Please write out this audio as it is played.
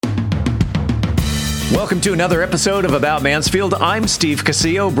Welcome to another episode of About Mansfield. I'm Steve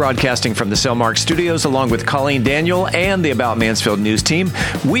Casillo, broadcasting from the Cellmark Studios along with Colleen Daniel and the About Mansfield news team.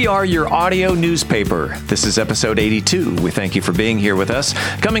 We are your audio newspaper. This is episode 82. We thank you for being here with us.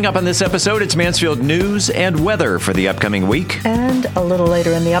 Coming up on this episode, it's Mansfield news and weather for the upcoming week. And a little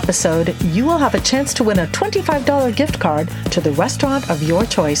later in the episode, you will have a chance to win a $25 gift card to the restaurant of your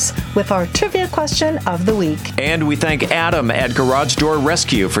choice with our trivia question of the week. And we thank Adam at Garage Door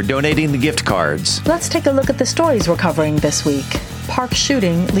Rescue for donating the gift cards. Let's take a look at the stories we're covering this week. Park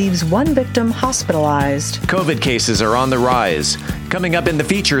shooting leaves one victim hospitalized. COVID cases are on the rise. Coming up in the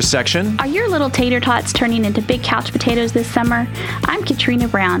features section. Are your little tater tots turning into big couch potatoes this summer? I'm Katrina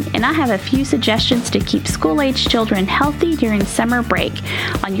Brown, and I have a few suggestions to keep school-age children healthy during summer break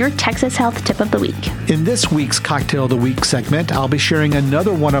on your Texas Health Tip of the Week. In this week's Cocktail of the Week segment, I'll be sharing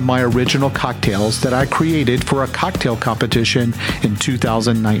another one of my original cocktails that I created for a cocktail competition in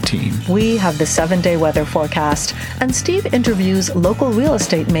 2019. We have the 7-day weather forecast, and Steve interviews local real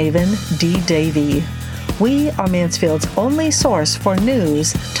estate maven Dee Davey. We are Mansfield's only source for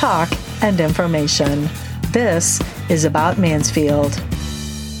news, talk, and information. This is About Mansfield.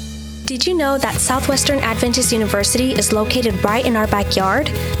 Did you know that Southwestern Adventist University is located right in our backyard?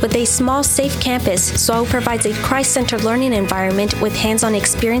 With a small, safe campus, SWO provides a Christ-centered learning environment with hands-on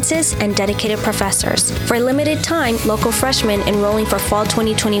experiences and dedicated professors. For a limited time, local freshmen enrolling for fall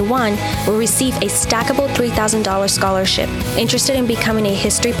 2021 will receive a stackable $3,000 scholarship. Interested in becoming a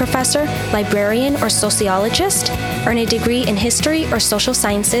history professor, librarian, or sociologist? Earn a degree in history or social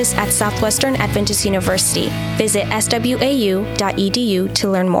sciences at Southwestern Adventist University. Visit swau.edu to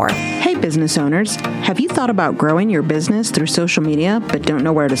learn more. Hey business owners, have you thought about growing your business through social media but don't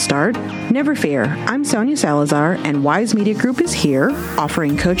know where to start? Never fear, I'm Sonia Salazar and Wise Media Group is here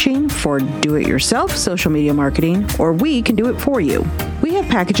offering coaching for do-it-yourself social media marketing, or we can do it for you. We have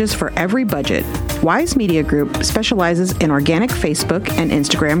packages for every budget. Wise Media Group specializes in organic Facebook and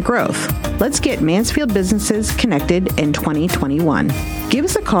Instagram growth. Let's get Mansfield businesses connected in 2021. Give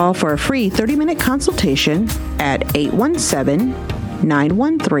us a call for a free 30-minute consultation at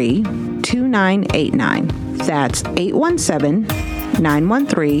 817-913-2989. That's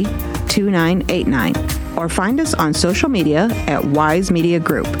 817-913-2989. Or find us on social media at Wise Media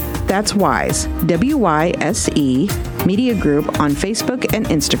Group. That's Wise, W-Y-S-E, Media Group on Facebook and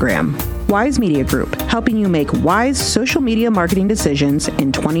Instagram. Wise Media Group, helping you make wise social media marketing decisions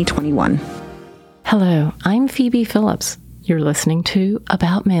in 2021. Hello, I'm Phoebe Phillips. You're listening to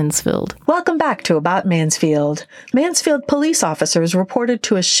About Mansfield. Welcome back to About Mansfield. Mansfield police officers reported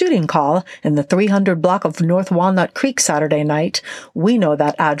to a shooting call in the 300 block of North Walnut Creek Saturday night. We know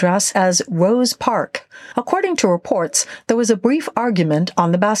that address as Rose Park. According to reports, there was a brief argument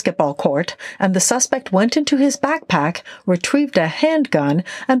on the basketball court, and the suspect went into his backpack, retrieved a handgun,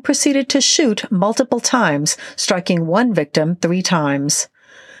 and proceeded to shoot multiple times, striking one victim 3 times.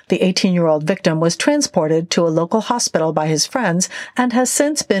 The 18-year-old victim was transported to a local hospital by his friends and has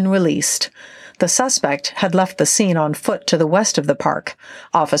since been released. The suspect had left the scene on foot to the west of the park.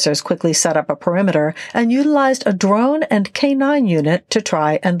 Officers quickly set up a perimeter and utilized a drone and K-9 unit to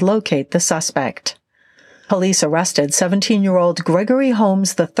try and locate the suspect. Police arrested 17-year-old Gregory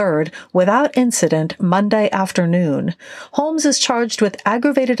Holmes III without incident Monday afternoon. Holmes is charged with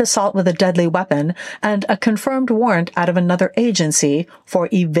aggravated assault with a deadly weapon and a confirmed warrant out of another agency for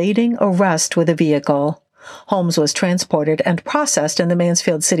evading arrest with a vehicle. Holmes was transported and processed in the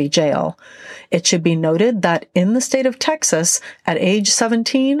Mansfield City Jail. It should be noted that in the state of Texas, at age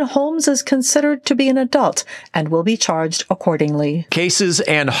 17, Holmes is considered to be an adult and will be charged accordingly. Cases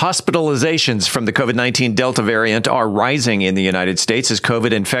and hospitalizations from the COVID-19 Delta variant are rising in the United States as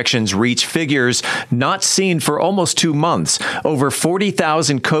COVID infections reach figures not seen for almost 2 months. Over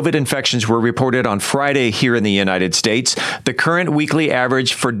 40,000 COVID infections were reported on Friday here in the United States. The current weekly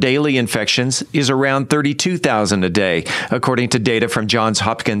average for daily infections is around 32,000 a day, according to data from Johns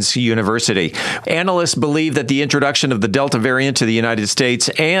Hopkins University. Analysts believe that the introduction of the Delta variant to the United States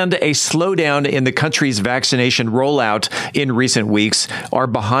and a slowdown in the country's vaccination rollout in recent weeks are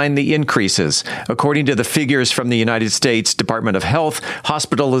behind the increases. According to the figures from the United States Department of Health,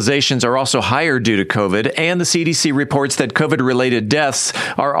 hospitalizations are also higher due to COVID, and the CDC reports that COVID-related deaths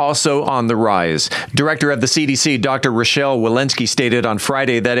are also on the rise. Director of the CDC, Dr. Rochelle Walensky, stated on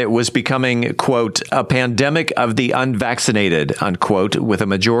Friday that it was becoming, quote, a pandemic of the unvaccinated, unquote, with a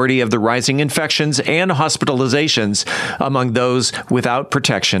majority of the rising infections and hospitalizations among those without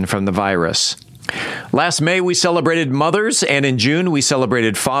protection from the virus. Last May, we celebrated mothers, and in June, we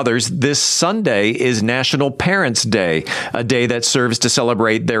celebrated fathers. This Sunday is National Parents Day, a day that serves to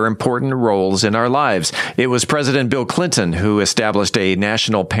celebrate their important roles in our lives. It was President Bill Clinton who established a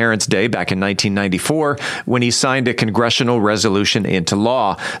National Parents Day back in 1994 when he signed a congressional resolution into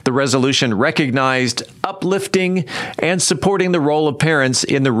law. The resolution recognized uplifting and supporting the role of parents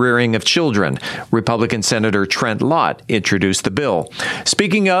in the rearing of children. Republican Senator Trent Lott introduced the bill.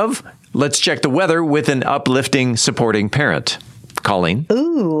 Speaking of, let's check the weather with an uplifting, supporting parent. Colleen?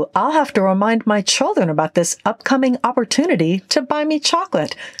 Ooh, I'll have to remind my children about this upcoming opportunity to buy me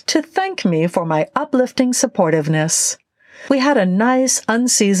chocolate to thank me for my uplifting supportiveness. We had a nice,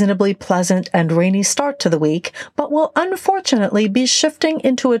 unseasonably pleasant and rainy start to the week, but will unfortunately be shifting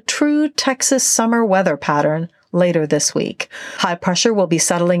into a true Texas summer weather pattern later this week. High pressure will be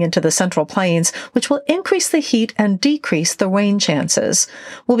settling into the Central Plains, which will increase the heat and decrease the rain chances.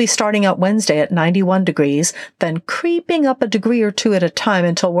 We'll be starting out Wednesday at 91 degrees, then creeping up a degree or two at a time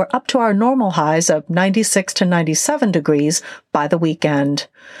until we're up to our normal highs of 96 to 97 degrees by the weekend.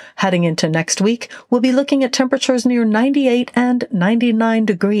 Heading into next week, we'll be looking at temperatures near 98 and 99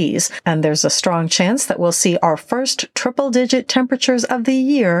 degrees, and there's a strong chance that we'll see our first triple-digit temperatures of the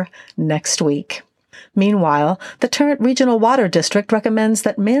year next week. Meanwhile, the Tarrant Regional Water District recommends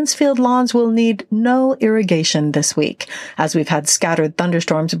that Mansfield lawns will need no irrigation this week, as we've had scattered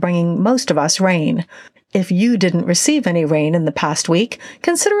thunderstorms bringing most of us rain. If you didn't receive any rain in the past week,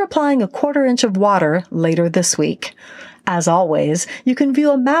 consider applying a 1/4 inch of water later this week. As always, you can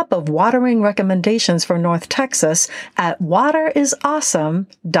view a map of watering recommendations for North Texas at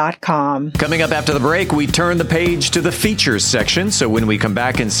waterisawesome.com. Coming up after the break, we turn the page to the features section. So when we come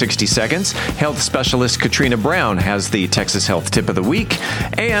back in 60 seconds, health specialist Katrina Brown has the Texas Health Tip of the Week,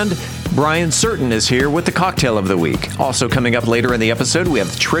 and Brian Certain is here with the Cocktail of the Week. Also coming up later in the episode, we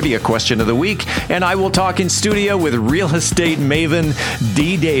have the Trivia Question of the Week, and I will talk in studio with real estate maven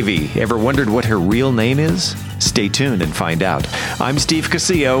Dee Davey. Ever wondered what her real name is? Stay tuned and find out. I'm Steve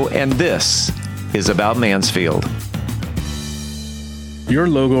Casillo, and this is About Mansfield. Your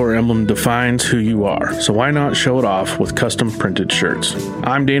logo or emblem defines who you are, so why not show it off with custom printed shirts?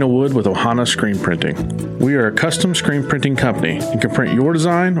 I'm Dana Wood with Ohana Screen Printing. We are a custom screen printing company and can print your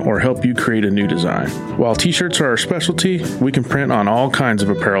design or help you create a new design. While t-shirts are our specialty, we can print on all kinds of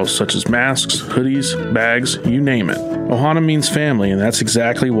apparel such as masks, hoodies, bags, you name it. Ohana means family, and that's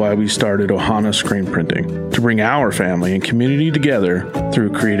exactly why we started Ohana Screen Printing, to bring our family and community together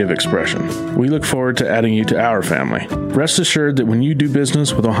through creative expression. We look forward to adding you to our family. Rest assured that when you do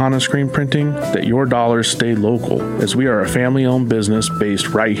business with Ohana Screen Printing, that your dollars stay local, as we are a family-owned business based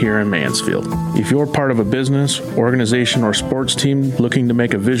right here in Mansfield. If you're part of a business, organization, or sports team looking to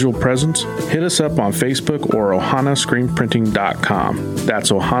make a visual presence, hit us up on Facebook or ohanascreenprinting.com. That's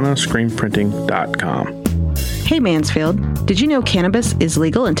ohanascreenprinting.com. Hey Mansfield, did you know cannabis is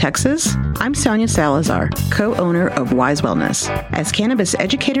legal in Texas? I'm Sonia Salazar, co-owner of Wise Wellness. As cannabis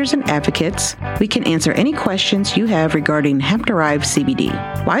educators and advocates, we can answer any questions you have regarding hemp-derived CBD.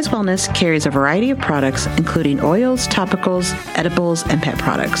 Wise Wellness carries a variety of products, including oils, topicals, edibles, and pet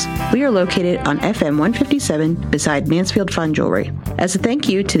products. We are located on FM 157 beside Mansfield Fun Jewelry. As a thank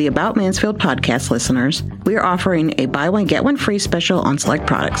you to the About Mansfield podcast listeners, we are offering a buy one, get one free special on select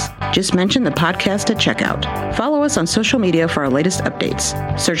products. Just mention the podcast at checkout. Follow us on social media for our latest updates.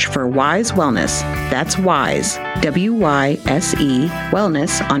 Search for Wise Wellness. That's Wise, W-Y-S-E,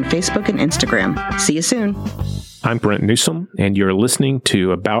 Wellness on Facebook and Instagram. See you soon. I'm Brent Newsom, and you're listening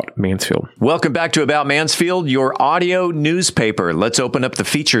to About Mansfield. Welcome back to About Mansfield, your audio newspaper. Let's open up the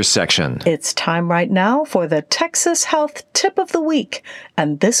features section. It's time right now for the Texas Health Tip of the Week.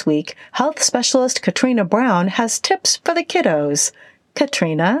 And this week, health specialist Katrina Brown has tips for the kiddos.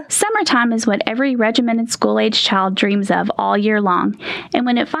 Katrina? Summertime is what every regimented school-age child dreams of all year long. And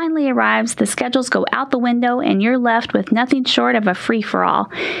when it finally arrives, the schedules go out the window and you're left with nothing short of a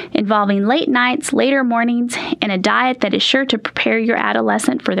free-for-all, involving late nights, later mornings, and a diet that is sure to prepare your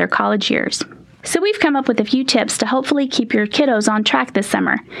adolescent for their college years. So we've come up with a few tips to hopefully keep your kiddos on track this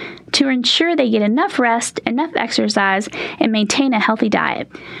summer, to ensure they get enough rest, enough exercise, and maintain a healthy diet.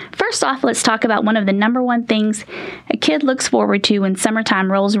 First off, let's talk about one of the number one things a kid looks forward to when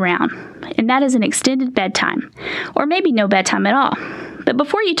summertime rolls around, and that is an extended bedtime, or maybe no bedtime at all. But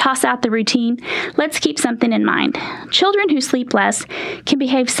before you toss out the routine, let's keep something in mind. Children who sleep less can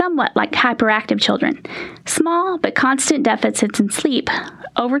behave somewhat like hyperactive children. Small but constant deficits in sleep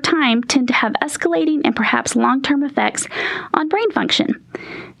over time tend to have escalating and perhaps long-term effects on brain function.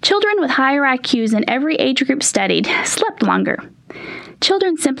 Children with higher IQs in every age group studied slept longer.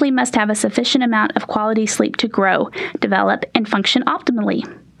 Children simply must have a sufficient amount of quality sleep to grow, develop, and function optimally.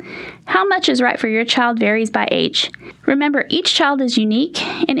 How much is right for your child varies by age. Remember, each child is unique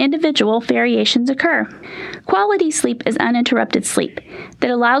and individual variations occur. Quality sleep is uninterrupted sleep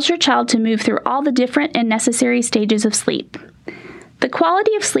that allows your child to move through all the different and necessary stages of sleep. The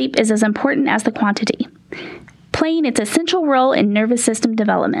quality of sleep is as important as the quantity, playing its essential role in nervous system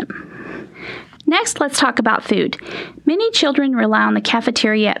development. Next, let's talk about food. Many children rely on the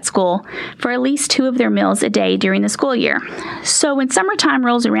cafeteria at school for at least 2 of their meals a day during the school year. So when summertime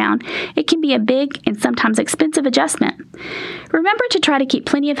rolls around, it can be a big and sometimes expensive adjustment. Remember to try to keep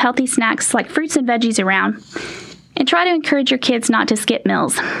plenty of healthy snacks like fruits and veggies around, and try to encourage your kids not to skip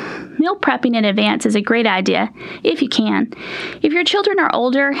meals. Meal prepping in advance is a great idea, if you can. If your children are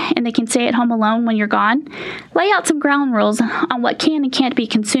older and they can stay at home alone when you're gone, lay out some ground rules on what can and can't be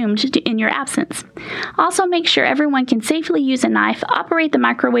consumed in your absence. Also, make sure everyone can safely use a knife, operate the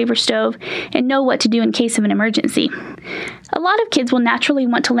microwave or stove, and know what to do in case of an emergency. A lot of kids will naturally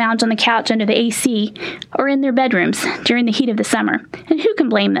want to lounge on the couch under the AC or in their bedrooms during the heat of the summer, and who can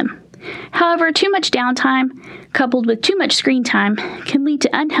blame them? However, too much downtime, coupled with too much screen time, can lead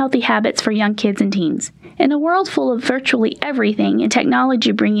to unhealthy habits for young kids and teens. In a world full of virtually everything and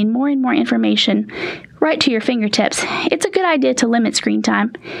technology bringing more and more information right to your fingertips, it's a good idea to limit screen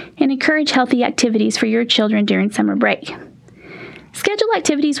time and encourage healthy activities for your children during summer break. Schedule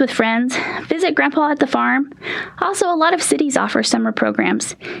activities with friends, visit Grandpa at the farm. Also, a lot of cities offer summer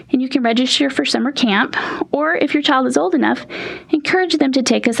programs, and you can register for summer camp, or if your child is old enough, encourage them to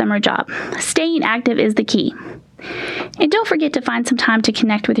take a summer job. Staying active is the key. And don't forget to find some time to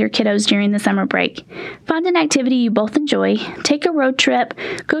connect with your kiddos during the summer break. Find an activity you both enjoy, take a road trip,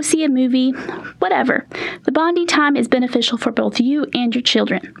 go see a movie, whatever. The bonding time is beneficial for both you and your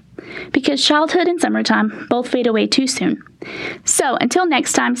children, because childhood and summertime both fade away too soon. So, until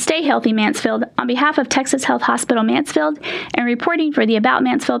next time, stay healthy, Mansfield. On behalf of Texas Health Hospital Mansfield and reporting for the About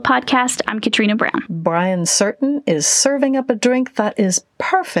Mansfield podcast, I'm Katrina Brown. Brian Certain is serving up a drink that is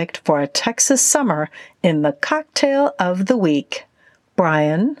perfect for a Texas summer in the Cocktail of the Week.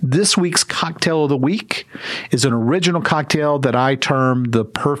 Brian? This week's Cocktail of the Week is an original cocktail that I term the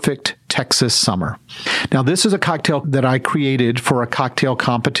perfect Texas summer. Now, this is a cocktail that I created for a cocktail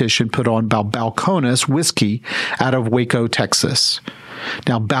competition put on by Balcones Whiskey out of Waco, Texas.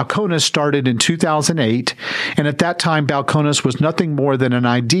 Now, Balcones started in 2008, and at that time, Balcones was nothing more than an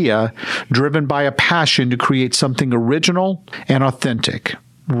idea driven by a passion to create something original and authentic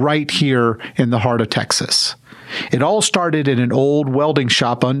right here in the heart of Texas. It all started in an old welding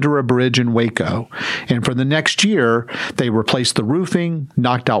shop under a bridge in Waco, and for the next year, they replaced the roofing,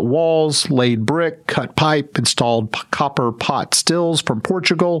 knocked out walls, laid brick, cut pipe, installed copper pot stills from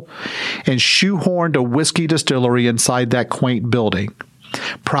Portugal, and shoehorned a whiskey distillery inside that quaint building.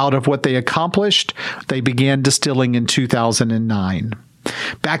 Proud of what they accomplished, they began distilling in 2009.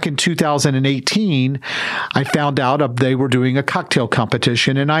 Back in 2018, I found out they were doing a cocktail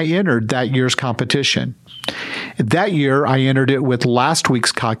competition, and I entered that year's competition. That year, I entered it with last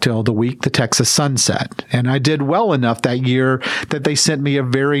week's Cocktail of the Week, the Texas Sunset, and I did well enough that year that they sent me a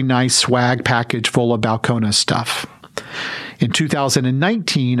very nice swag package full of Balcones stuff. In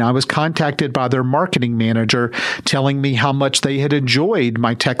 2019, I was contacted by their marketing manager telling me how much they had enjoyed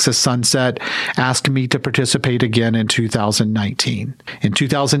my Texas Sunset, asking me to participate again in 2019. In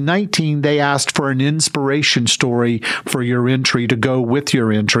 2019, they asked for an inspiration story for your entry to go with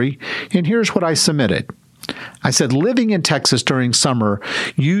your entry, and here's what I submitted. I said, living in Texas during summer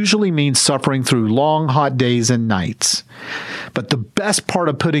usually means suffering through long, hot days and nights. But the best part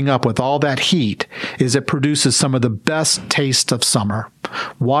of putting up with all that heat is it produces some of the best taste of summer: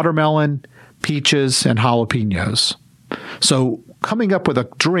 watermelon, peaches, and jalapenos. So coming up with a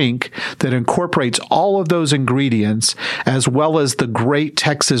drink that incorporates all of those ingredients, as well as the great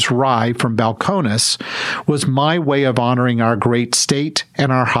Texas rye from Balcones, was my way of honoring our great state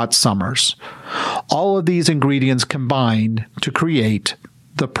and our hot summers. All of these ingredients combined to create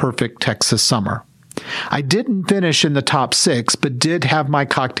the perfect Texas summer. I didn't finish in the top 6, but did have my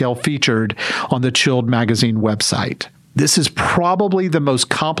cocktail featured on the Chilled magazine website. This is probably the most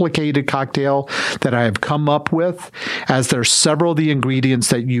complicated cocktail that I have come up with, as there's several of the ingredients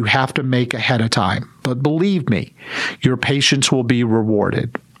that you have to make ahead of time. But believe me, your patience will be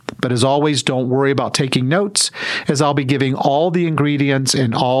rewarded. But as always, don't worry about taking notes, as I'll be giving all the ingredients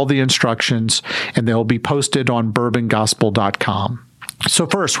and all the instructions, and they'll be posted on bourbongospel.com. So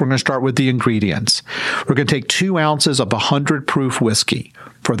first, we're going to start with the ingredients. We're going to take 2 ounces of 100 proof whiskey.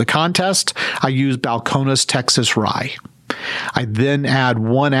 For the contest, I use Balcones Texas Rye. I then add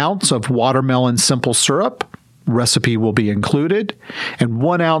 1 ounce of watermelon simple syrup. Recipe will be included. And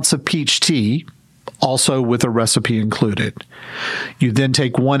 1 ounce of peach tea. also with a recipe included. You then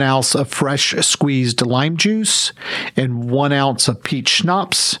take 1 ounce of fresh squeezed lime juice and 1 ounce of peach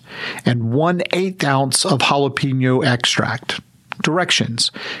schnapps and 1/8 ounce of jalapeno extract.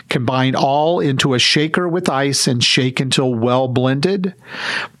 Directions: combine all into a shaker with ice and shake until well blended.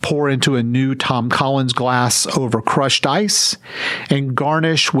 Pour into a new Tom Collins glass over crushed ice and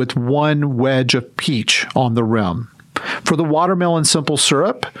garnish with 1 wedge of peach on the rim. For the watermelon simple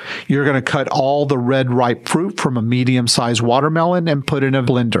syrup, you're going to cut all the red ripe fruit from a medium-sized watermelon and put in a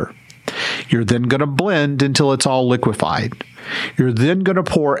blender. You're then going to blend until it's all liquefied. You're then going to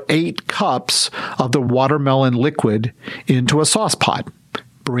pour 8 cups of the watermelon liquid into a sauce pot.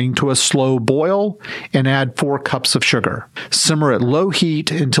 Bring to a slow boil and add 4 cups of sugar. Simmer at low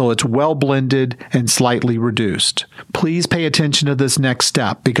heat until it's well blended and slightly reduced. Please pay attention to this next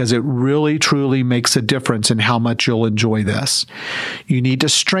step because it really truly makes a difference in how much you'll enjoy this. You need to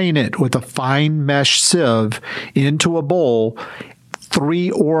strain it with a fine mesh sieve into a bowl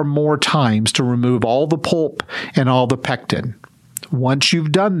 3 or more times to remove all the pulp and all the pectin. Once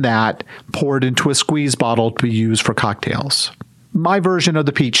you've done that, pour it into a squeeze bottle to be used for cocktails. My version of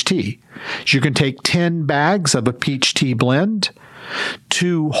the peach tea. You can take 10 bags of a peach tea blend,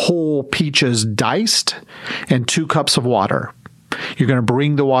 2 whole peaches diced, and 2 cups of water. You're going to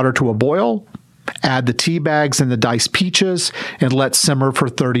bring the water to a boil, add the tea bags and the diced peaches, and let simmer for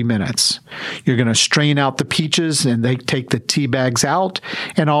 30 minutes. You're going to strain out the peaches and take the tea bags out,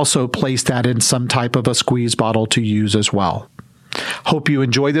 and also place that in some type of a squeeze bottle to use as well. Hope you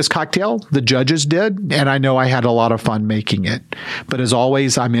enjoy this cocktail. The judges did, and I know I had a lot of fun making it. But as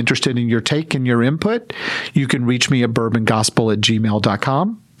always, I'm interested in your take and your input. You can reach me at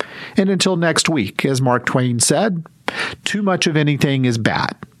bourbongospel@gmail.com. And until next week, as Mark Twain said, too much of anything is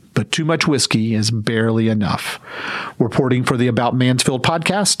bad, but too much whiskey is barely enough. Reporting for the About Mansfield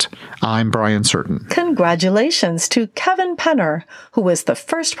podcast, I'm Brian Certain. Congratulations to Kevin Penner, who was the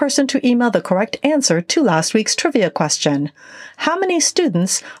first person to email the correct answer to last week's trivia question. How many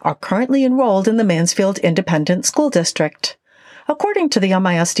students are currently enrolled in the Mansfield Independent School District? According to the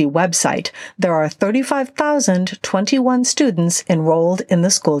MISD website, there are 35,021 students enrolled in the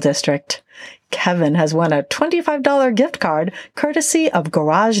school district. Kevin has won a $25 gift card courtesy of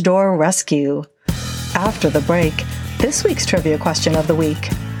Garage Door Rescue. After the break, this week's trivia question of the week.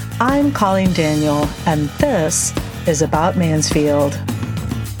 I'm Colleen Daniel, and this is About Mansfield.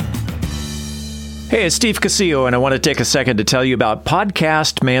 Hey, it's Steve Casillo, and I want to take a second to tell you about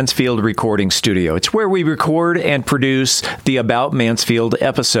Podcast Mansfield Recording Studio. It's where we record and produce the About Mansfield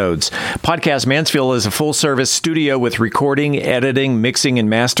episodes. Podcast Mansfield is a full-service studio with recording, editing, mixing, and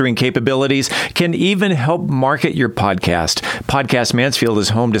mastering capabilities. Can even help market your podcast. Podcast Mansfield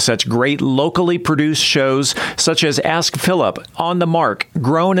is home to such great locally produced shows such as Ask Philip, On the Mark,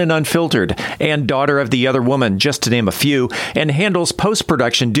 Grown and Unfiltered, and Daughter of the Other Woman, just to name a few, and handles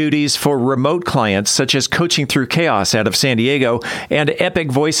post-production duties for remote clients such as Coaching Through Chaos out of San Diego and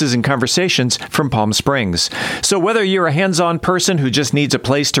Epic Voices and Conversations from Palm Springs. So whether you're a hands-on person who just needs a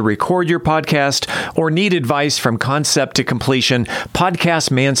place to record your podcast or need advice from concept to completion, Podcast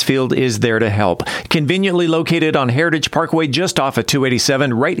Mansfield is there to help. Conveniently located on Heritage Parkway just off of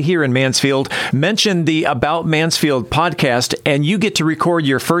 287 right here in Mansfield. Mention the About Mansfield podcast and you get to record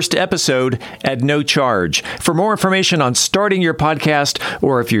your first episode at no charge. For more information on starting your podcast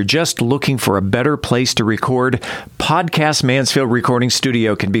or if you're just looking for a better place to record, Podcast Mansfield Recording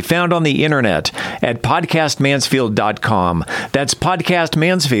Studio can be found on the internet at podcastmansfield.com. That's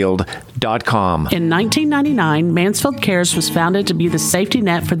podcastmansfield.com. In 1999, Mansfield Cares was founded to be the safety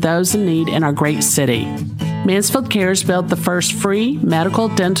net for those in need in our great city. Mansfield Cares built the first free medical,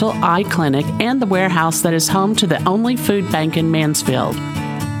 dental, eye clinic and the warehouse that is home to the only food bank in Mansfield.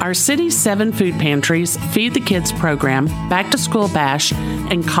 Our city's 7 food pantries, Feed the Kids program, Back to School Bash,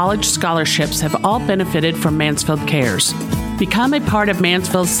 and college scholarships have all benefited from Mansfield Cares. Become a part of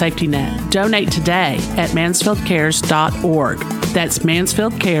Mansfield's safety net. Donate today at mansfieldcares.org. That's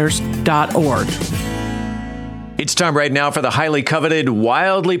mansfieldcares.org. It's time right now for the highly coveted,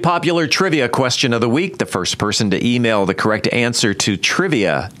 wildly popular trivia question of the week. The first person to email the correct answer to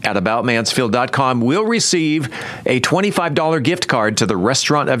trivia@aboutmansfield.com will receive a $25 gift card to the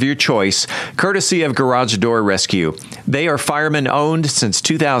restaurant of your choice, courtesy of Garage Door Rescue. They are fireman-owned since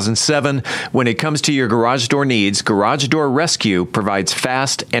 2007. When it comes to your garage door needs, Garage Door Rescue provides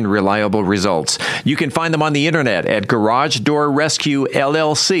fast and reliable results. You can find them on the internet at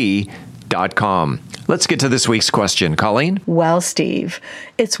garagedoorrescuellc.com. Let's get to this week's question. Colleen? Well, Steve,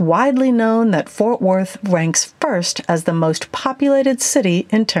 it's widely known that Fort Worth ranks first as the most populated city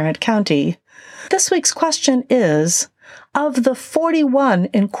in Tarrant County. This week's question is, Of the 41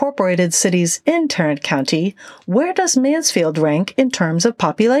 incorporated cities in Tarrant County, where does Mansfield rank in terms of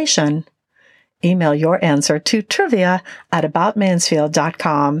population? Email your answer to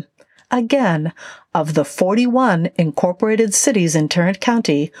trivia@aboutmansfield.com. Again, of the 41 incorporated cities in Tarrant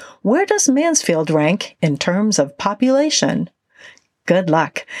County, where does Mansfield rank in terms of population? Good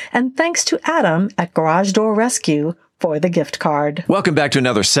luck, and thanks to Adam at Garage Door Rescue for the gift card. Welcome back to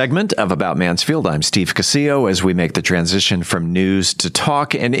another segment of About Mansfield. I'm Steve Casillo as we make the transition from news to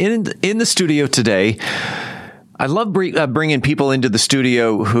talk. And in the studio today, I love bringing people into the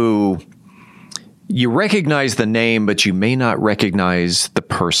studio who you recognize the name, but you may not recognize the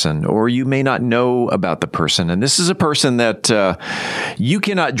person, or you may not know about the person. And this is a person that you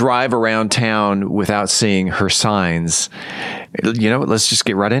cannot drive around town without seeing her signs. You know, let's just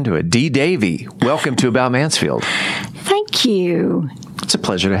get right into it. Dee Davey, welcome to About Mansfield. Thank you. It's a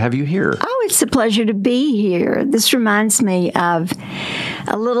pleasure to have you here. Oh, it's a pleasure to be here. This reminds me of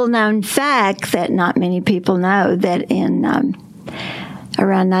a little known fact that not many people know, that in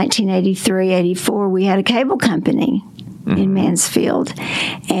around 1983, 84, we had a cable company in Mansfield,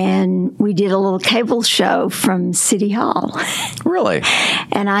 and we did a little cable show from City Hall. Really?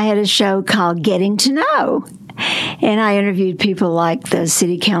 And I had a show called Getting to Know, and I interviewed people like the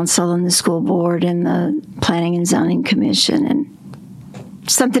City Council and the School Board and the Planning and Zoning Commission, and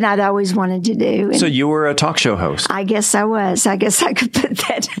something I'd always wanted to do. And so you were a talk show host? I guess I was. I guess I could put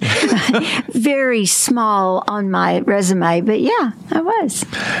that very small on my resume, but yeah, I was.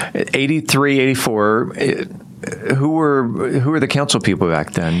 83, 84. Who were the council people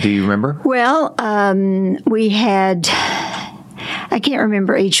back then? Do you remember? Well, we had, I can't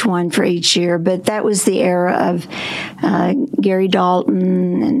remember each one for each year, but that was the era of Gary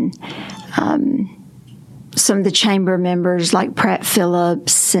Dalton and some of the chamber members like Pratt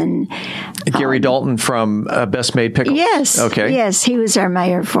Phillips and Gary Dalton from Best Made Pickles. Yes. Okay. Yes, he was our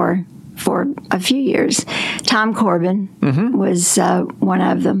mayor for a few years. Tom Corbin was one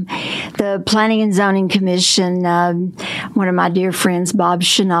of them. The Planning and Zoning Commission, one of my dear friends, Bob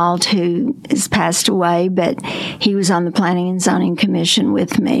Chenault, who has passed away, but he was on the Planning and Zoning Commission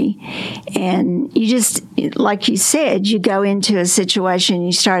with me. And you just, like you said, you go into a situation,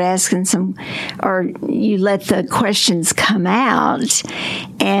 you start asking or you let the questions come out,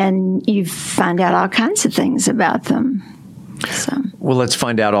 and you find out all kinds of things about them. So. Well, let's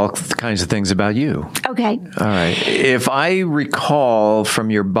find out all kinds of things about you. Okay. All right. If I recall from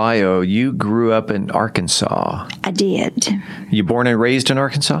your bio, you grew up in Arkansas. I did. You born and raised in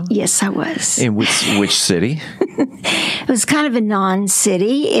Arkansas? Yes, I was. In which city? It was kind of a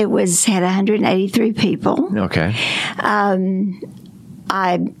non-city. It had 183 people. Okay.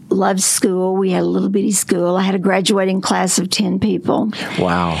 I loved school. We had a little bitty school. I had a graduating class of 10 people.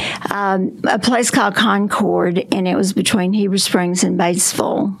 Wow. A place called Concord, and it was between Heber Springs and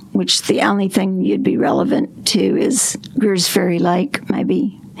Batesville, which the only thing you'd be relevant to is Greers Ferry Lake,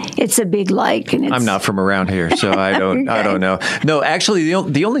 maybe. It's a big lake, and I'm not from around here, so I don't. Okay. I don't know. No, actually,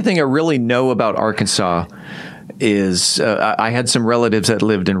 the only thing I really know about Arkansas is I had some relatives that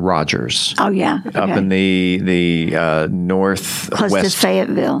lived in Rogers. Oh, yeah. Okay. Up in the northwest. Close to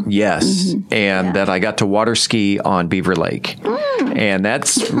Fayetteville. Yes. And that I got to water ski on Beaver Lake. And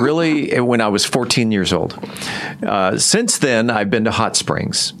that's really when I was 14 years old. Since then, I've been to Hot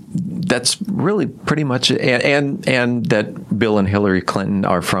Springs. That's really pretty much it. And that Bill and Hillary Clinton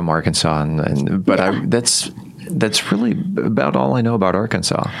are from Arkansas. That's really about all I know about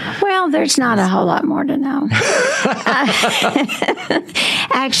Arkansas. Well, there's not a whole lot more to know.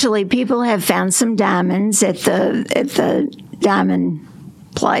 Actually, people have found some diamonds at the diamond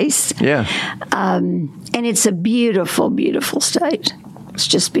place. Yeah. And it's a beautiful, beautiful state. It's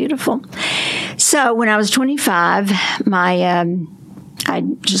just beautiful. So when I was 25,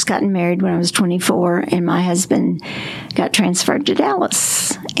 I'd just gotten married when I was 24, and my husband got transferred to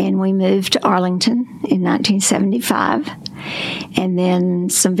Dallas. And we moved to Arlington in 1975. And then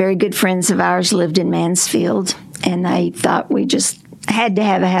some very good friends of ours lived in Mansfield, and they thought we just had to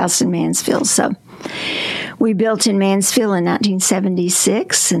have a house in Mansfield. So we built in Mansfield in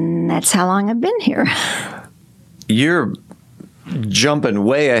 1976, and that's how long I've been here. You're jumping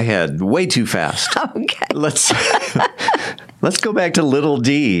way ahead, way too fast. Okay. Let's go back to Little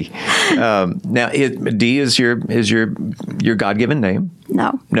D. Now, D is your God-given name?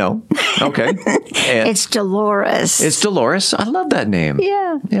 No. No? Okay. It's Dolores. It's Dolores. I love that name.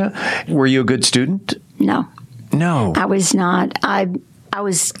 Yeah. Yeah. Were you a good student? No. No. I was not. I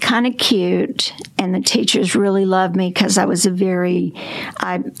was kind of cute, and the teachers really loved me because I was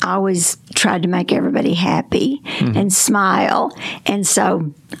I always tried to make everybody happy and smile. And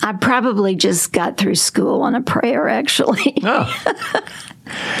so I probably just got through school on a prayer, actually. Oh.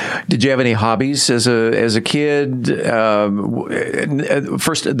 Did you have any hobbies as a kid?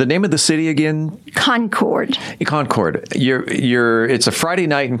 First, the name of the city again? Concord. Concord. It's a Friday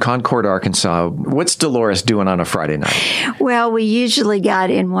night in Concord, Arkansas. What's Dolores doing on a Friday night? Well, we usually got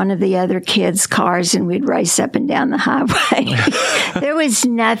in one of the other kids' cars and we'd race up and down the highway. There was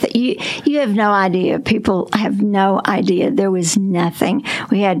nothing. You have no idea. People have no idea. There was nothing.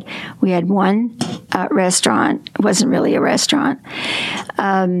 We had one restaurant. It wasn't really a restaurant.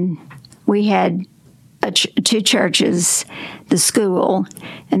 We had two churches, the school,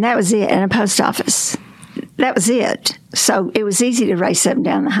 and that was it, and a post office. That was it. So it was easy to race up and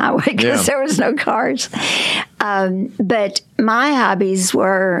down the highway because there was no cars. But my hobbies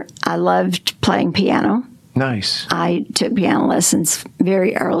were, I loved playing piano. Nice. I took piano lessons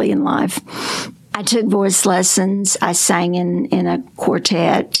very early in life. I took voice lessons. I sang in a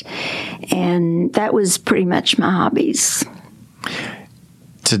quartet, and that was pretty much my hobbies.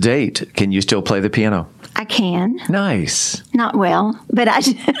 To date, can you still play the piano? I can. Nice. Not well, but I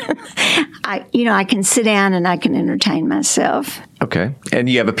can sit down and I can entertain myself. Okay. And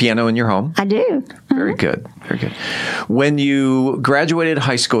you have a piano in your home? I do. Very good. Very good. When you graduated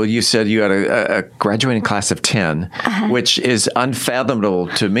high school, you said you had a graduating class of 10, which is unfathomable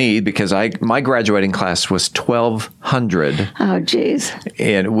to me because my graduating class was 1,200. Oh, geez.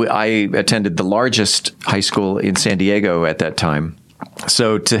 And I attended the largest high school in San Diego at that time.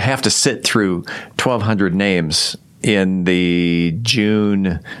 So to have to sit through 1,200 names in the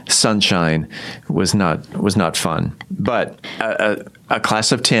June sunshine was not fun. But a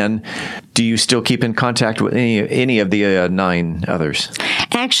class of 10. Do you still keep in contact with any of the 9 others?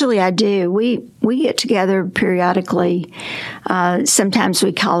 Actually, I do. We get together periodically. Sometimes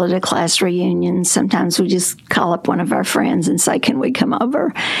we call it a class reunion. Sometimes we just call up one of our friends and say, "Can we come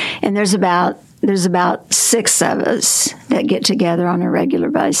over?" And there's about 6 of us that get together on a regular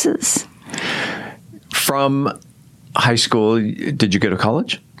basis. From high school, did you go to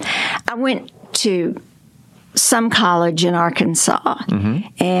college? I went to some college in Arkansas,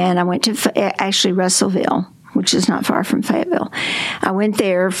 and I went to actually Russellville, which is not far from Fayetteville. I went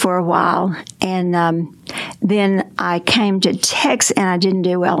there for a while, and then I came to Texas, and I didn't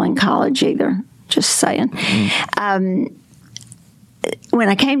do well in college either, just saying. When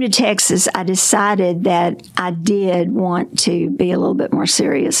I came to Texas, I decided that I did want to be a little bit more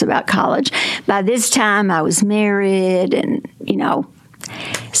serious about college. By this time, I was married, and,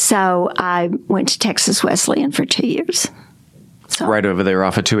 so I went to Texas Wesleyan for 2 years. So, right over there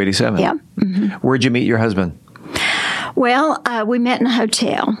off of 287? Yeah. Where'd you meet your husband? Well, we met in a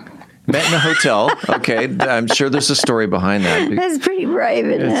hotel. Met in a hotel. Okay. I'm sure there's a story behind that. That's pretty brave,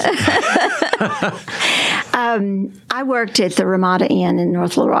 isn't it? I worked at the Ramada Inn in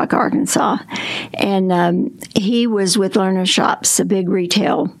North Little Rock, Arkansas, and he was with Lerner Shops, a big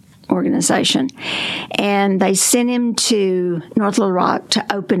retail organization, and they sent him to North Little Rock to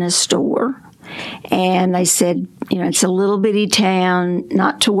open a store. And they said, it's a little bitty town,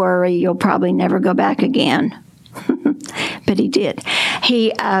 not to worry, you'll probably never go back again. But he did.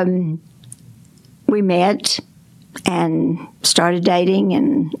 We met and started dating,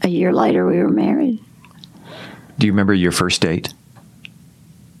 and a year later we were married. Do you remember your first date?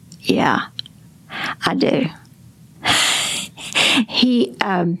 Yeah, I do. He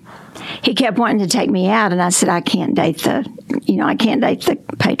kept wanting to take me out, and I said, I can't date the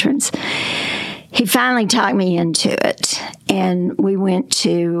patrons. He finally talked me into it, and we went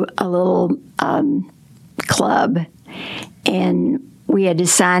to a little club, and we had to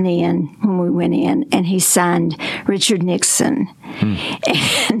sign in when we went in, and he signed Richard Nixon.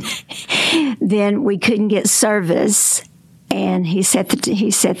 And then we couldn't get service, and he set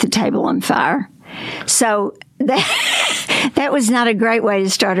the table on fire. So that was not a great way to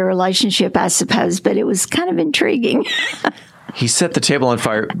start a relationship, I suppose, but it was kind of intriguing. He set the table on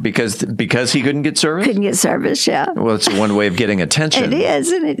fire because he couldn't get service? Couldn't get service, yeah. Well, it's one way of getting attention. It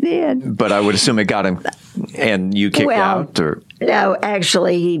is, and it did. But I would assume it got him, and you kicked out? Or no,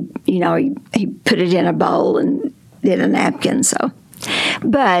 actually, he put it in a bowl and did a napkin, so.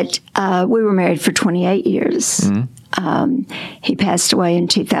 But we were married for 28 years. He passed away in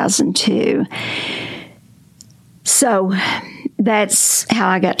 2002. So that's how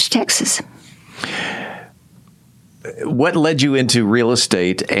I got to Texas. What led you into real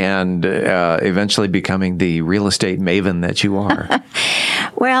estate and eventually becoming the real estate maven that you are?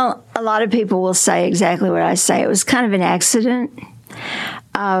 Well, a lot of people will say exactly what I say. It was kind of an accident.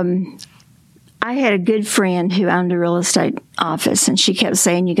 I had a good friend who owned a real estate office, and she kept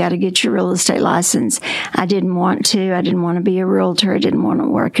saying, you got to get your real estate license. I didn't want to. I didn't want to be a realtor. I didn't want to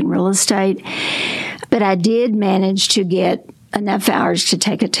work in real estate. But I did manage to get enough hours to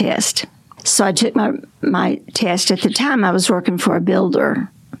take a test. So I took my test. At the time, I was working for a builder,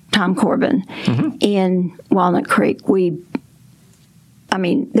 Tom Corbin, in Walnut Creek. There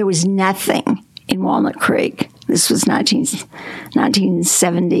was nothing in Walnut Creek. This was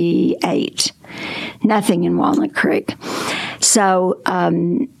 1978. Nothing in Walnut Creek. So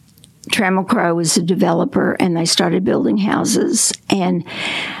Trammell Crow was a developer, and they started building houses. And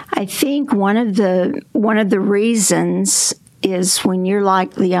I think one of the reasons is when you're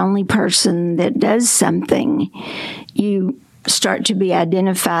like the only person that does something, you start to be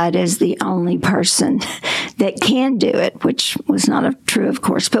identified as the only person that can do it, which was not true, of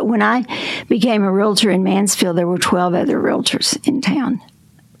course. But when I became a realtor in Mansfield, there were 12 other realtors in town.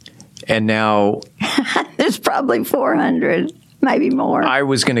 And now there's probably 400, maybe more. I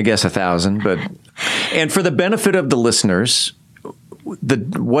was going to guess 1,000, and for the benefit of the listeners,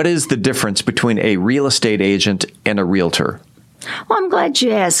 what is the difference between a real estate agent and a realtor? Well, I'm glad you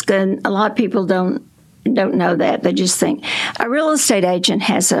asked. And a lot of people don't know that. They just think a real estate agent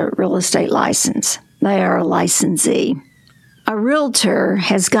has a real estate license. They are a licensee. A realtor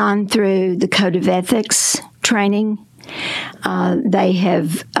has gone through the Code of Ethics training. They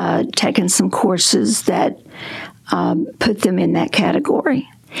have taken some courses that put them in that category.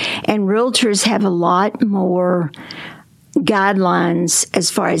 And realtors have a lot more guidelines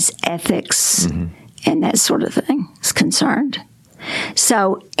as far as ethics and that sort of thing is concerned.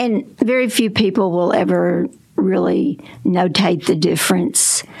 So, and very few people will ever really notate the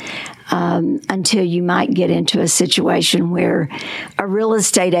difference until you might get into a situation where a real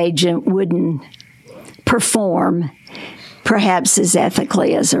estate agent wouldn't perform perhaps as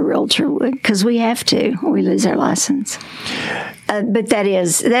ethically as a realtor would, because we have to, or we lose our license. But that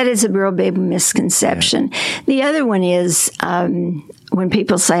is a real big misconception. Yeah. The other one is when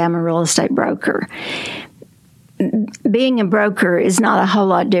people say I'm a real estate broker. Being a broker is not a whole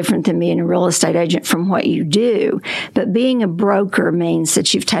lot different than being a real estate agent from what you do. But being a broker means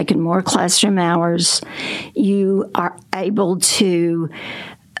that you've taken more classroom hours. You are able to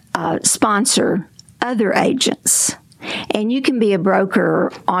sponsor other agents. And you can be a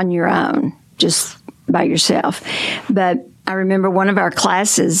broker on your own, just by yourself. But I remember one of our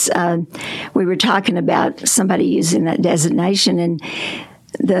classes, we were talking about somebody using that designation, and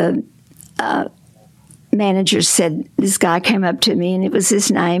the manager said, this guy came up to me, and it was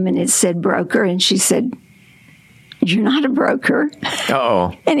his name, and it said broker, and she said, you're not a broker.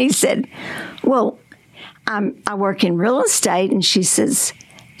 Uh-oh. And he said, well, I work in real estate, and she says,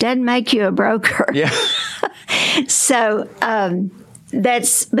 doesn't make you a broker. Yeah. So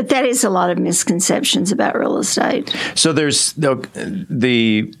that is a lot of misconceptions about real estate. So there's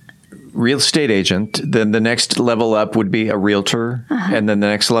the real estate agent, then the next level up would be a realtor, and then the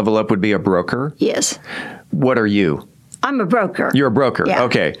next level up would be a broker? Yes. What are you? I'm a broker. You're a broker. Yeah.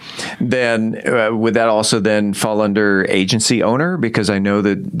 Okay. Then would that also then fall under agency owner? Because I know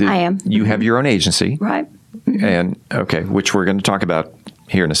that I am. You have your own agency. Right. And okay, which we're going to talk about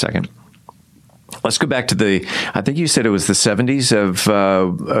here in a second. Let's go back to I think you said it was the 70s of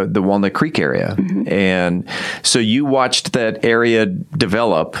the Walnut Creek area. And so you watched that area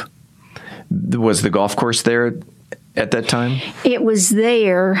develop. Was the golf course there at that time? It was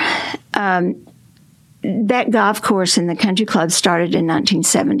there. That golf course in the country club started in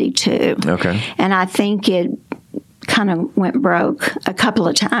 1972. Okay. And I think it kind of went broke a couple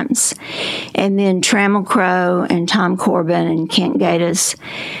of times. And then Trammell Crow and Tom Corbin and Kent Gatus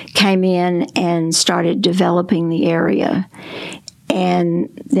came in and started developing the area. And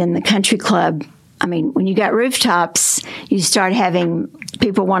then the country club, I mean, when you got rooftops, you start having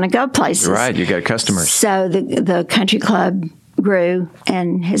people want to go places. Right, you got customers. So the country club grew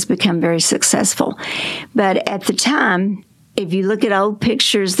and has become very successful. But at the time, if you look at old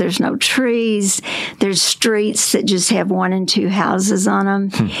pictures, there's no trees. There's streets that just have 1 and 2 houses on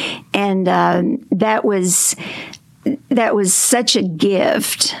them. And that was such a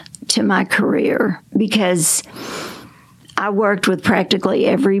gift to my career, because I worked with practically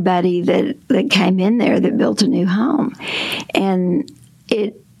everybody that came in there that built a new home. And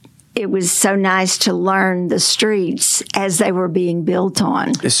it was so nice to learn the streets as they were being built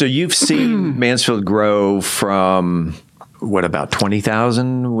on. So you've seen Mansfield grow from... What, about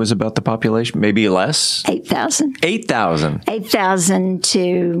 20,000 was about the population? Maybe less? 8,000. 8,000. 8,000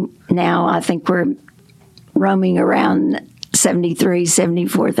 to now, I think we're roaming around 73,000,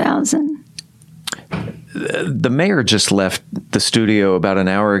 74,000. the mayor just left the studio about an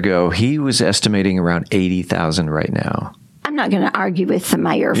hour ago. He was estimating around 80,000 right now. I'm not going to argue with the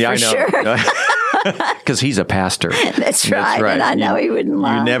mayor for sure. Because he's a pastor. That's right. And I know he wouldn't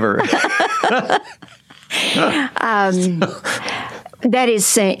lie. You never. That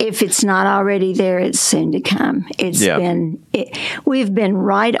is, if it's not already there, it's soon to come. We've been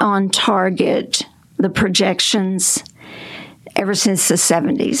right on target, the projections, ever since the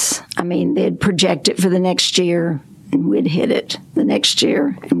 70s. I mean, they'd project it for the next year, and we'd hit it the next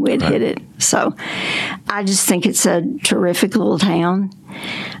year, and we'd hit it. So I just think it's a terrific little town.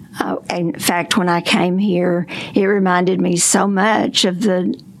 In fact, when I came here, it reminded me so much of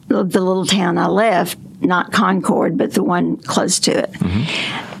the little town I left, not Concord, but the one close to it.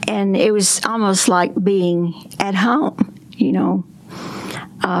 Mm-hmm. And it was almost like being at home, you know.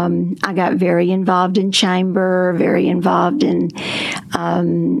 I got very involved in chamber, very involved in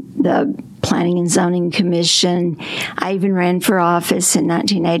the Planning and Zoning Commission. I even ran for office in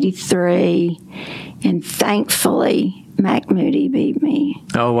 1983, and thankfully, Mac Moody beat me.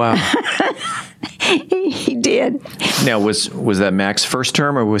 Oh, wow. He did. Now, was that Mac's first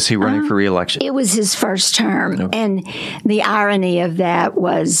term, or was he running for re-election? It was his first term. Okay. And the irony of that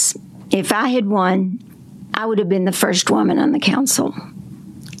was, if I had won, I would have been the first woman on the council.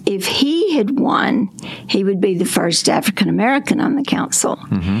 If he had won, he would be the first African American on the council.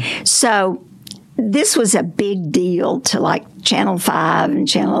 Mm-hmm. So this was a big deal to like Channel 5 and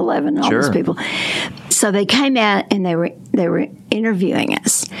Channel 11 and all those people. So they came out and they were interviewing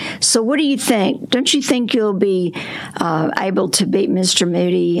us. So what do you think? Don't you think you'll be able to beat Mr.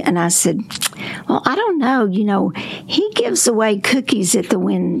 Moody? And I said, well, I don't know. You know, he gives away cookies at the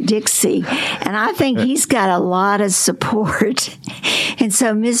Winn-Dixie, and I think he's got a lot of support. And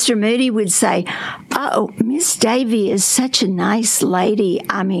so Mr. Moody would say, oh, Miss Davy is such a nice lady.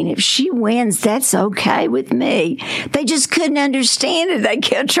 I mean, if she wins, that's okay with me. They just couldn't understand it. They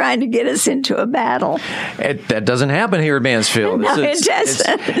kept trying to get us into a battle. That doesn't happen here at Mansfield. No, it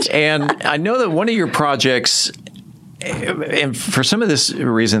doesn't. And I know that one of your projects, and for some of this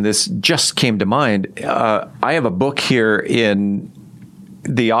reason, this just came to mind. I have a book here in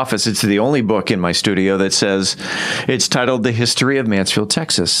the office. It's the only book in my studio that says it's titled The History of Mansfield,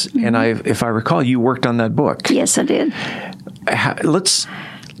 Texas. Mm-hmm. And if I recall, you worked on that book. Yes, I did. Let's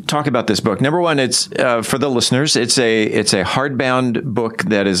talk about this book. Number one, it's for the listeners. It's a hardbound book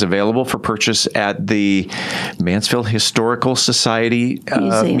that is available for purchase at the Mansfield Historical Society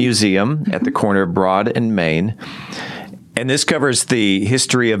Museum at the corner of Broad and Main. And this covers the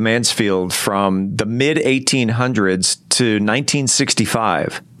history of Mansfield from the mid-1800s to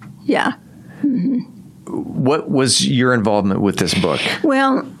 1965. Yeah. Mm-hmm. What was your involvement with this book?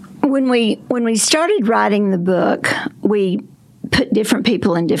 Well, when we started writing the book, we put different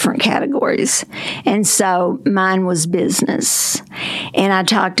people in different categories. And so mine was business. And I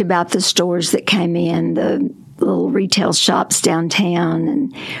talked about the stores that came in, the little retail shops downtown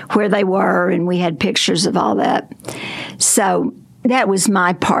and where they were, and we had pictures of all that. So that was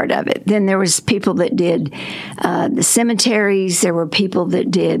my part of it. Then there was people that did the cemeteries. There were people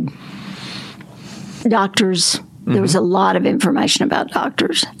that did doctors. Mm-hmm. There was a lot of information about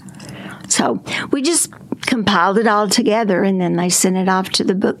doctors. So we just compiled it all together, and then they sent it off to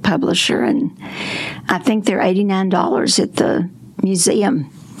the book publisher, and I think they're $89 at the museum.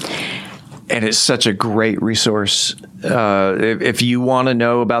 And it's such a great resource. If you want to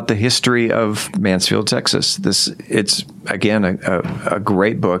know about the history of Mansfield, Texas, it's again a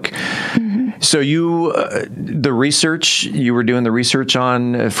great book. Mm-hmm. So you were doing the research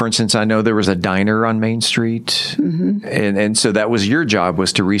on, for instance, I know there was a diner on Main Street, mm-hmm. and so that was your job,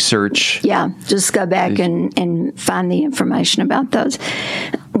 was to research. Yeah, just go back and find the information about those,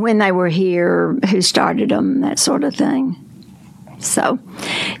 when they were here, who started them, that sort of thing. So,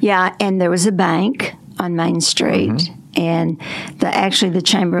 yeah, and there was a bank on Main Street, mm-hmm. and the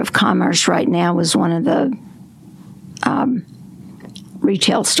Chamber of Commerce right now was one of the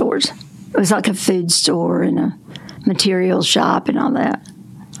retail stores. It was like a food store and a materials shop and all that.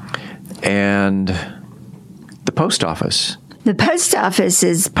 And the post office. The post office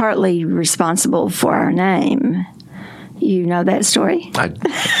is partly responsible for our name. You know that story?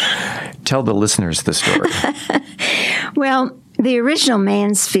 Tell the listeners the story. Well, the original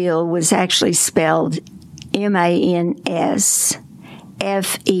Mansfield was actually spelled Mansfeild.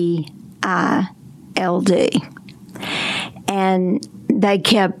 And they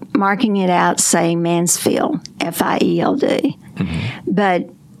kept marking it out saying Mansfield, Field. Mm-hmm. But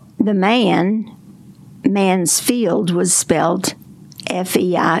the Mansfield, was spelled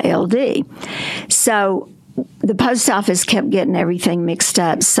Feild. So the post office kept getting everything mixed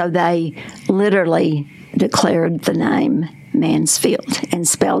up. So they literally declared the name Mansfield and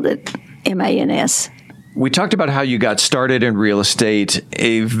spelled it M-A-N-S. We talked about how you got started in real estate.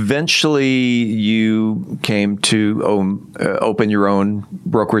 Eventually, you came to open your own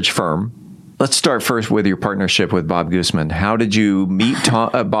brokerage firm. Let's start first with your partnership with Bob Guzman. How did you meet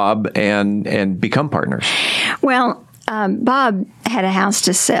Bob and become partners? Well, Bob had a house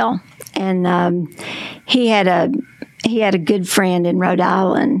to sell, and he had a good friend in Rhode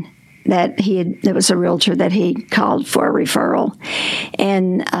Island that was a realtor that he called for a referral,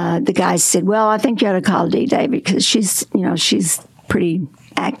 and the guy said, "Well, I think you ought to call Dee Davy because she's pretty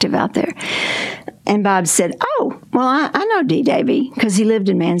active out there." And Bob said, "Oh, well, I know Dee Davy," because he lived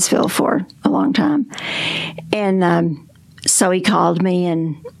in Mansfield for a long time. And so he called me,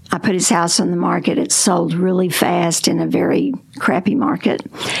 and I put his house on the market. It sold really fast in a very crappy market.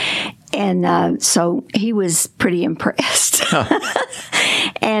 And so he was pretty impressed.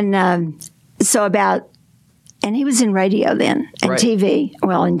 And and he was in radio then, and TV.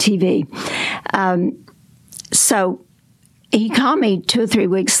 Well, in TV. So he called me 2 or 3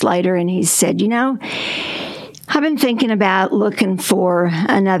 weeks later, and he said, "I've been thinking about looking for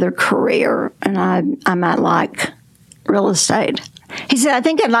another career, and I might like real estate." He said, "I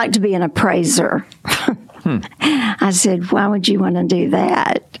think I'd like to be an appraiser." I said, "Why would you want to do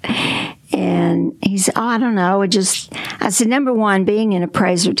that?" And he said, "Oh, I don't know. I said, number one, being an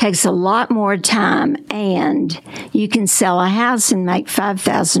appraiser takes a lot more time, and you can sell a house and make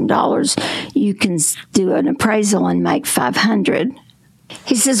 $5,000. You can do an appraisal and make $500.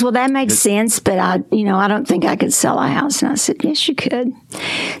 He says, "Well, that makes sense, but I don't think I could sell a house." And I said, "Yes, you could."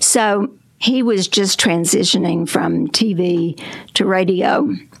 So he was just transitioning from TV to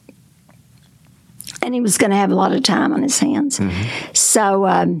radio, and he was going to have a lot of time on his hands. Mm-hmm. So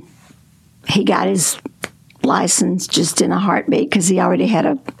he got his license just in a heartbeat because he already had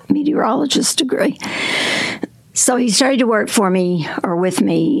a meteorologist degree. So he started to work with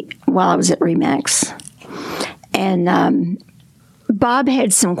me while I was at RE/MAX. And Bob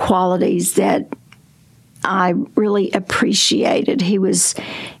had some qualities that I really appreciated. He was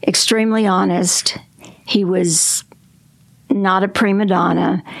extremely honest. He was not a prima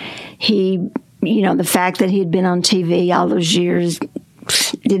donna. The fact that he had been on TV all those years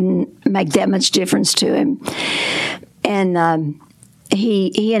didn't make that much difference to him. And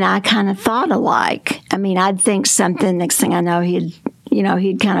he and I kind of thought alike. I mean, I'd think something, next thing I know, he'd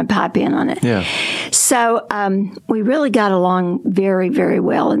kind of pipe in on it. Yeah. So we really got along very, very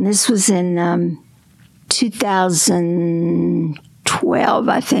well. And this was in 2012,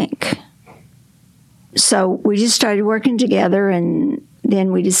 I think. So we just started working together, and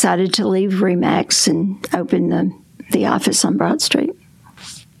then we decided to leave RE/MAX and open the office on Broad Street.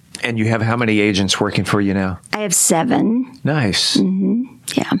 And you have how many agents working for you now? I have 7. Nice. Mm-hmm.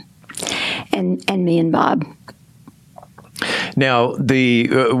 Yeah. And me and Bob. Now,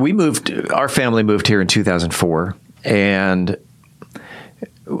 our family moved here in 2004 and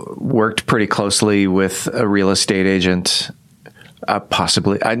worked pretty closely with a real estate agent.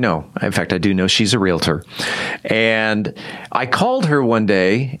 Possibly. I know. In fact, I do know she's a realtor. And I called her one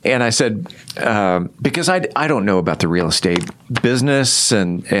day and I said, because I don't know about the real estate business.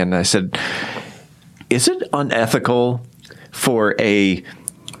 And I said, "Is it unethical for a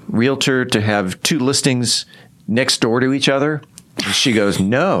realtor to have 2 listings next door to each other?" And she goes,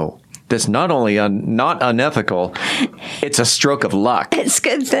 "No. That's not only not unethical, it's a stroke of luck." It's a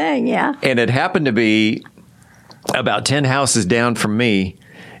good thing, yeah. And it happened to be about 10 houses down from me,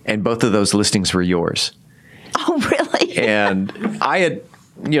 and both of those listings were yours. Oh, really? And I had,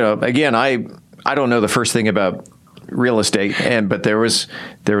 again, I don't know the first thing about real estate, but there was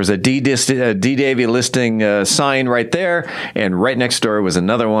a D Davy listing sign right there, and right next door was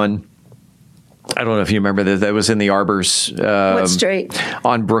another one. I don't know if you remember that was in the Arbors. What street?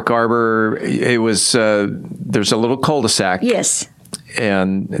 On Brook Arbor. It was, there's a little cul-de-sac. Yes.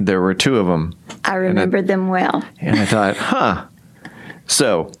 And there were 2 of them. I remember them well. And I thought,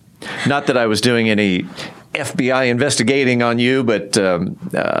 So, not that I was doing any FBI investigating on you, but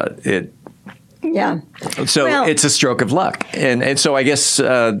Yeah. So it's a stroke of luck. And so I guess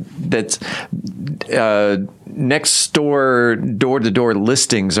that next door-to-door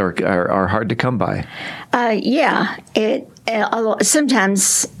listings are hard to come by. Yeah.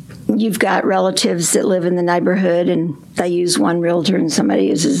 Sometimes you've got relatives that live in the neighborhood and they use one realtor and somebody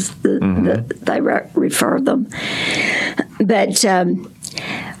uses they refer them. But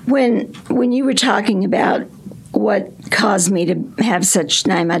when you were talking about what caused me to have such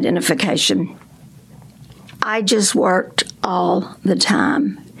name identification, I just worked all the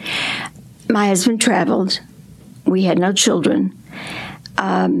time. My husband traveled. We had no children.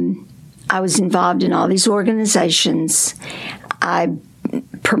 I was involved in all these organizations. I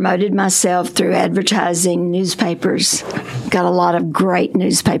promoted myself through advertising, newspapers. Got a lot of great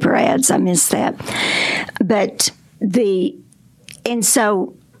newspaper ads. I miss that. But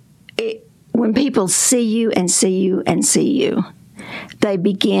when people see you and see you and see you, they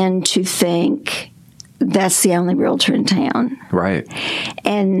begin to think that's the only realtor in town. Right.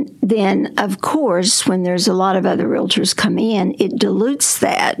 And then, of course, when there's a lot of other realtors come in, it dilutes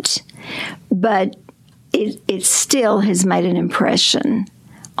that. But it still has made an impression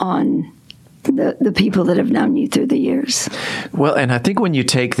on the people that have known you through the years. Well, and I think when you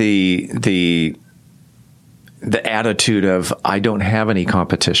take the attitude of, I don't have any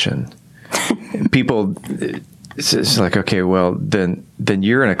competition, people... It's like, okay, well, then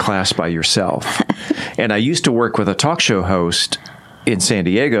you're in a class by yourself. And I used to work with a talk show host in San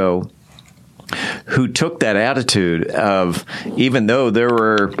Diego who took that attitude of, even though there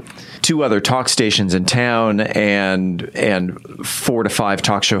were 2 other talk stations in town and 4 to 5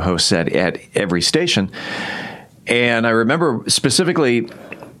 talk show hosts at every station. And I remember specifically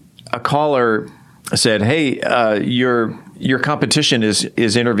a caller said, hey, your competition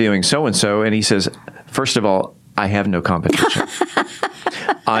is interviewing so-and-so. And he says, first of all, I have no competition.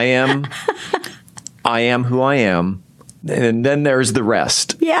 I am who I am, and then there's the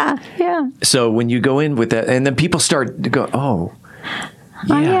rest. Yeah. So when you go in with that, and then people start to go,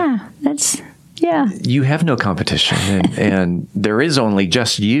 you have no competition, and there is only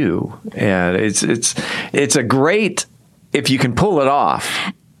just you, and it's a great, if you can pull it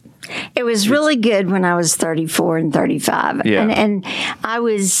off. It was really good when I was 34 and 35. Yeah. And I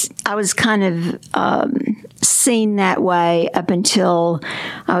was kind of seen that way up until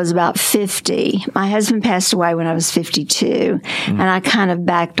I was about 50. My husband passed away when I was 52, and I kind of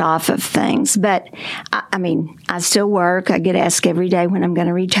backed off of things. But, I still work. I get asked every day when I'm going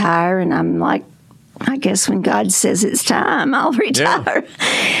to retire, and I'm like, I guess when God says it's time, I'll retire.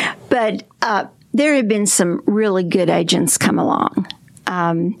 Yeah. But there have been some really good agents come along.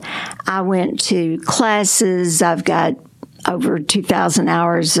 I went to classes. I've got over 2,000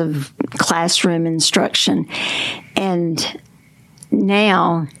 hours of classroom instruction. And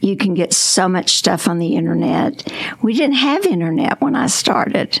now you can get so much stuff on the internet. We didn't have internet when I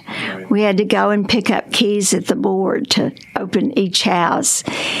started. We had to go and pick up keys at the board to open each house.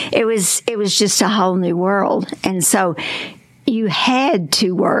 It was just a whole new world. And so you had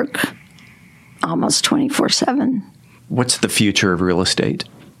to work almost 24/7. What's the future of real estate?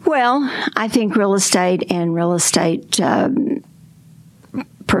 Well, I think real estate and real estate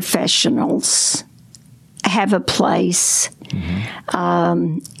professionals have a place.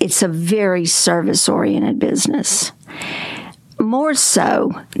 Mm-hmm. It's a very service-oriented business, more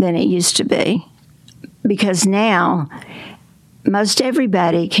so than it used to be, because now most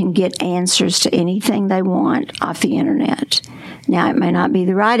everybody can get answers to anything they want off the internet. Now, it may not be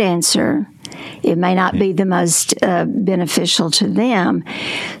the right answer. It may not be the most beneficial to them.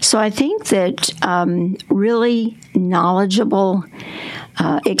 So I think that really knowledgeable,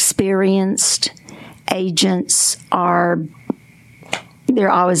 experienced agents they're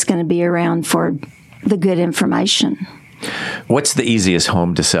always going to be around for the good information. What's the easiest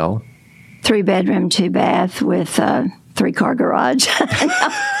home to sell? 3-bedroom, 2-bath with 3-car garage.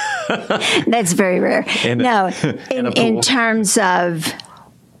 That's very rare. In terms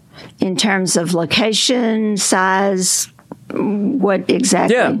of location, size, what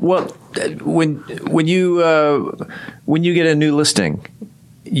exactly? Yeah, well, when you get a new listing,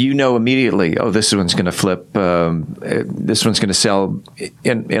 you know immediately, oh, this one's going to flip. This one's going to sell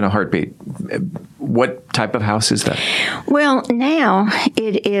in a heartbeat. What type of house is that? Well, now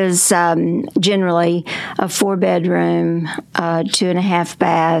it is generally a 4-bedroom, 2.5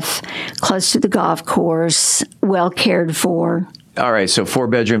 bath, close to the golf course, well cared for. All right, so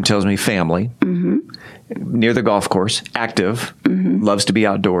 4-bedroom tells me family, mm-hmm. near the golf course, active, mm-hmm. loves to be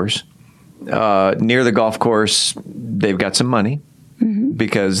outdoors. Near the golf course, they've got some money mm-hmm.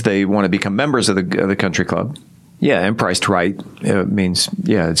 because they want to become members of the country club. Yeah, and priced right. It means,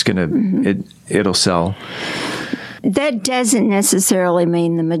 it's going to, mm-hmm. it'll sell. That doesn't necessarily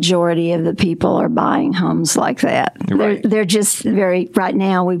mean the majority of the people are buying homes like that. Right. They're just right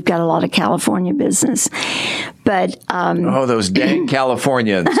now we've got a lot of California business. But those dang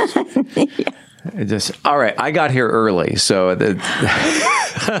Californians. Yeah. All right, I got here early, so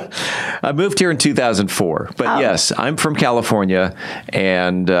I moved here in 2004. But yes, I'm from California,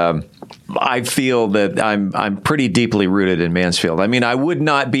 and I feel that I'm pretty deeply rooted in Mansfield. I mean, I would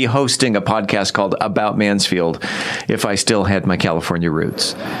not be hosting a podcast called About Mansfield if I still had my California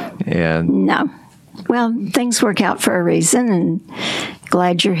roots. And no. Well, things work out for a reason, and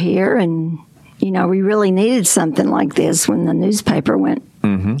glad you're here. And, we really needed something like this when the newspaper went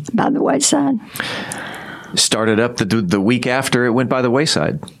by the wayside. Started up the week after it went by the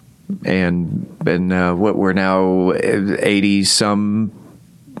wayside. And what we're now 80 some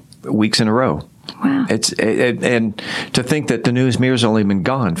weeks in a row. Wow. And to think that the News Mirror's only been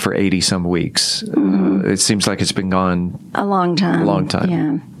gone for 80 some weeks. It seems like it's been gone a long time.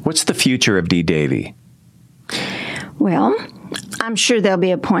 Yeah. What's the future of Dee Davie? Well, I'm sure there'll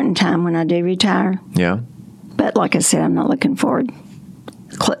be a point in time when I do retire. Yeah. But like I said, I'm not looking forward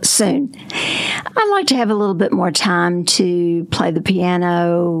soon. I'd like to have a little bit more time to play the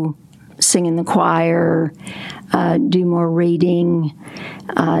piano, sing in the choir, do more reading,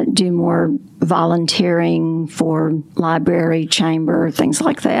 do more volunteering for library, chamber, things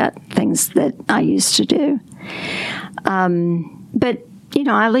like that, things that I used to do. But,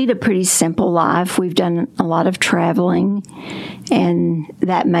 I lead a pretty simple life. We've done a lot of traveling, and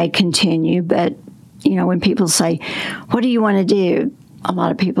that may continue. But, when people say, what do you want to do? A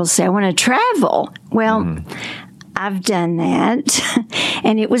lot of people say, I want to travel. Well, I've done that,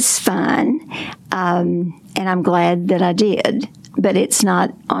 and it was fun, and I'm glad that I did. But it's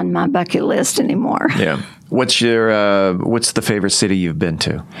not on my bucket list anymore. Yeah. What's the favorite city you've been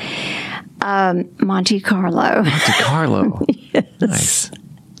to? Monte Carlo. Monte Carlo. Yes. Nice.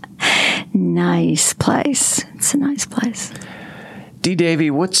 Nice place. It's a nice place. Dee Davie,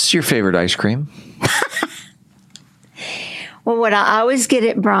 what's your favorite ice cream? Well, what I always get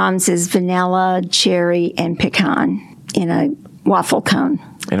at Brahms is vanilla, cherry, and pecan in a waffle cone.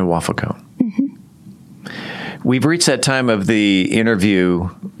 In a waffle cone. We've reached that time of the interview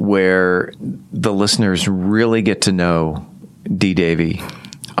where the listeners really get to know Dee Davie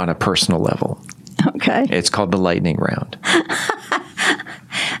on a personal level. Okay. It's called the lightning round.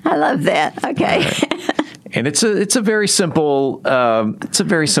 I love that. Okay. Right. And it's a very simple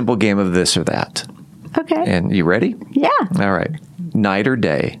game of this or that. Okay. And you ready? Yeah. All right. Night or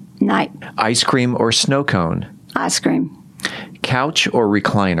day? Night. Ice cream or snow cone? Ice cream. Couch or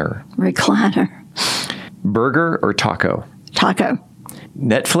recliner? Recliner. Burger or taco? Taco.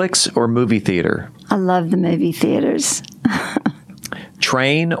 Netflix or movie theater? I love the movie theaters.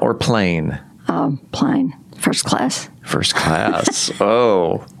 Train or plane? Plane. First class. First class.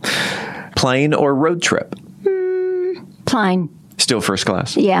 Oh. Plane or road trip? Plane. Still first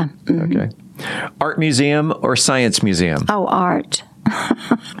class? Yeah. Okay. Art museum or science museum? Oh, art.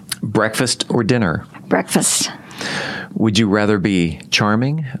 Breakfast or dinner? Breakfast. Would you rather be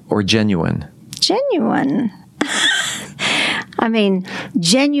charming or genuine? Genuine. I mean,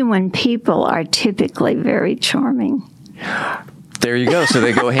 genuine people are typically very charming. There you go. So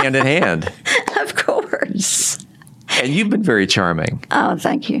they go hand in hand. Of course. And you've been very charming. Oh,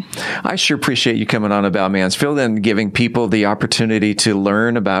 thank you. I sure appreciate you coming on About Mansfield and giving people the opportunity to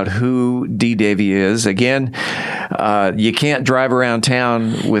learn about who Dee Davie is. Again, you can't drive around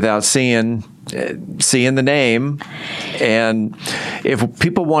town without seeing the name. And if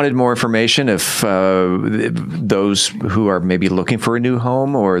people wanted more information, if those who are maybe looking for a new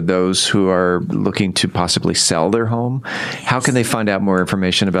home or those who are looking to possibly sell their home, how can they find out more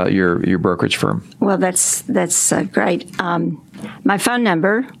information about your brokerage firm? Well, that's great. My phone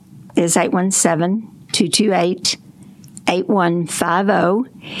number is 817-228-8150.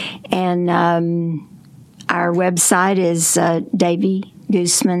 And our website is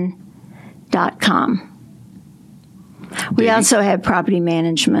davieguzman.com. We also have property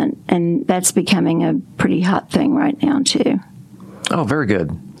management, and that's becoming a pretty hot thing right now, too. Oh, very good.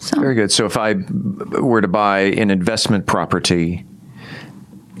 Very good. So if I were to buy an investment property,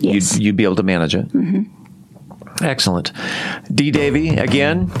 yes, you'd be able to manage it? Mm-hmm. Excellent. Dee Davie,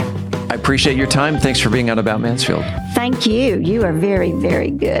 again, I appreciate your time. Thanks for being on About Mansfield. Thank you. You are very,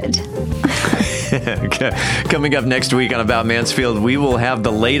 very good. Coming up next week on About Mansfield, we will have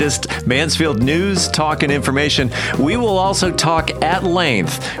the latest Mansfield news, talk, and information. We will also talk at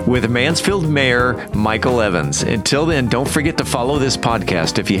length with Mansfield Mayor Michael Evans. Until then, don't forget to follow this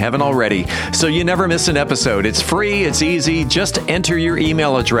podcast if you haven't already, so you never miss an episode. It's free, it's easy. Just enter your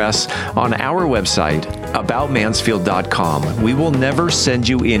email address on our website, aboutmansfield.com. We will never send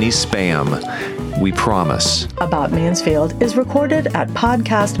you any spam. We promise. About Mansfield is recorded at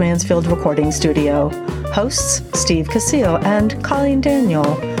Podcast Mansfield Recording Studio. Hosts Steve Casillo and Colleen Daniel.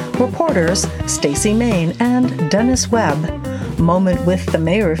 Reporters Stacy Main and Dennis Webb. Moment with the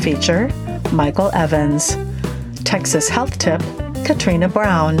Mayor feature, Michael Evans. Texas Health Tip, Katrina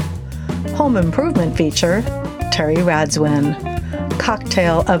Brown. Home Improvement feature, Terry Radzwin.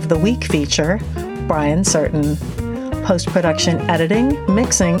 Cocktail of the Week feature, Brian Certain. Post-production editing,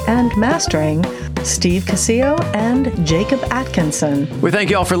 mixing, and mastering, Steve Casillo and Jacob Atkinson. We thank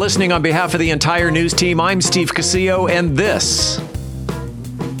you all for listening. On behalf of the entire news team, I'm Steve Casillo, and this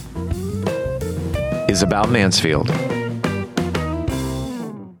is About Mansfield.